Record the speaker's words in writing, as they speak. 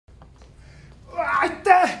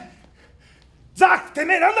て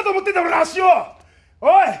めえなんだと思ってんだ俺の足を。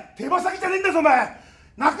おい、手羽先じゃねえんだぞお前。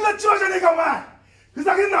なくなっちまうじゃねえかお前。ふ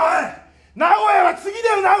ざけんなおい。名古屋は次だ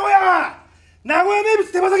よ名古屋は。名古屋名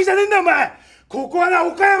物手羽先じゃねえんだよお前。ここはな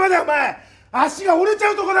岡山だよお前。足が折れち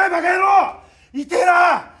ゃうとこだよバカ野郎。痛え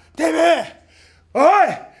なてめえ。おい、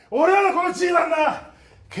俺はなこのG1な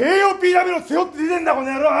KOPW を背負って出てんだこ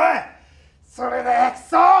の野郎。おい、それでク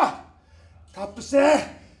ソタップして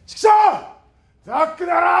チクショーザック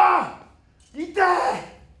だろ。痛い。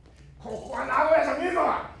ここは名古屋じゃねえぞ。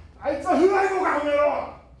あいつは不合法かこの野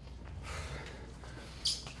郎。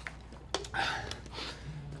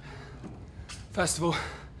First of all, I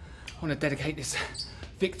want to dedicate this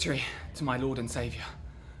victory to my Lord and Saviour,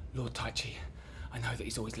 Lord Tai Chi. I know that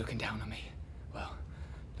he's always looking down on me. Well,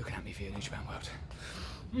 looking at me via New Japan World.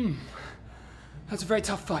 That's a very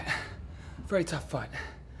tough fight. Very tough fight.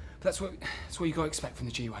 But that's what you got to expect from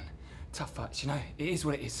the G1. Tough fights, you know. It is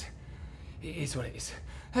what it is. It is what it is.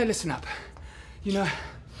 Hey, listen up. You know,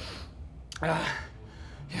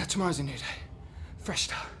 yeah, tomorrow's a new day. Fresh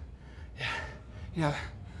start. Yeah, you know,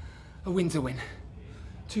 a win's a win.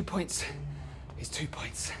 2 points is 2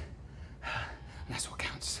 points. And that's what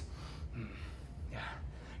counts. Yeah.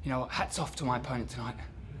 You know what, hats off to my opponent tonight.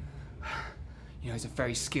 You know, he's a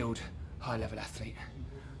very skilled, high-level athlete.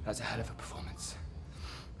 That's a hell of a performance.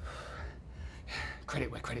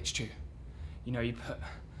 Credit where credit's due. You know, you put,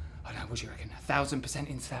 I don't know, what do you reckon, 1,000%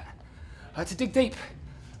 into that. I had to dig deep.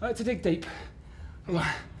 I had to dig deep.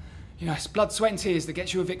 You know, it's blood, sweat and tears that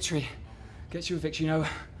gets you a victory. Gets you a victory, you know.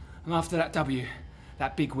 And after that W,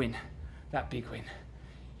 that big win,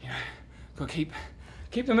 you know, got to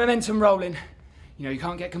keep the momentum rolling. You know, you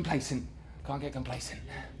can't get complacent. Can't get complacent.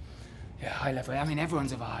 Yeah, high level. I mean,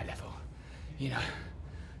 everyone's of a high level. You know,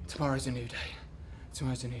 tomorrow's a new day.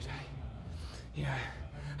 Tomorrow's a new day. You know,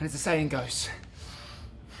 and as the saying goes,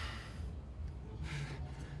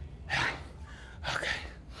 okay.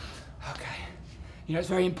 You know, it's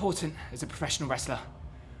very important as a professional wrestler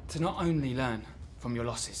to not only learn from your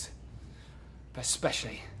losses, but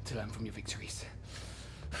especially to learn from your victories.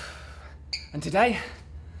 And today,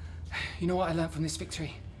 you know what I learned from this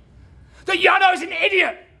victory? That Yano is an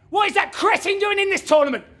idiot! What is that cretin doing in this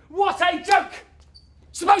tournament? What a joke!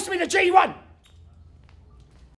 Supposed to be the G1!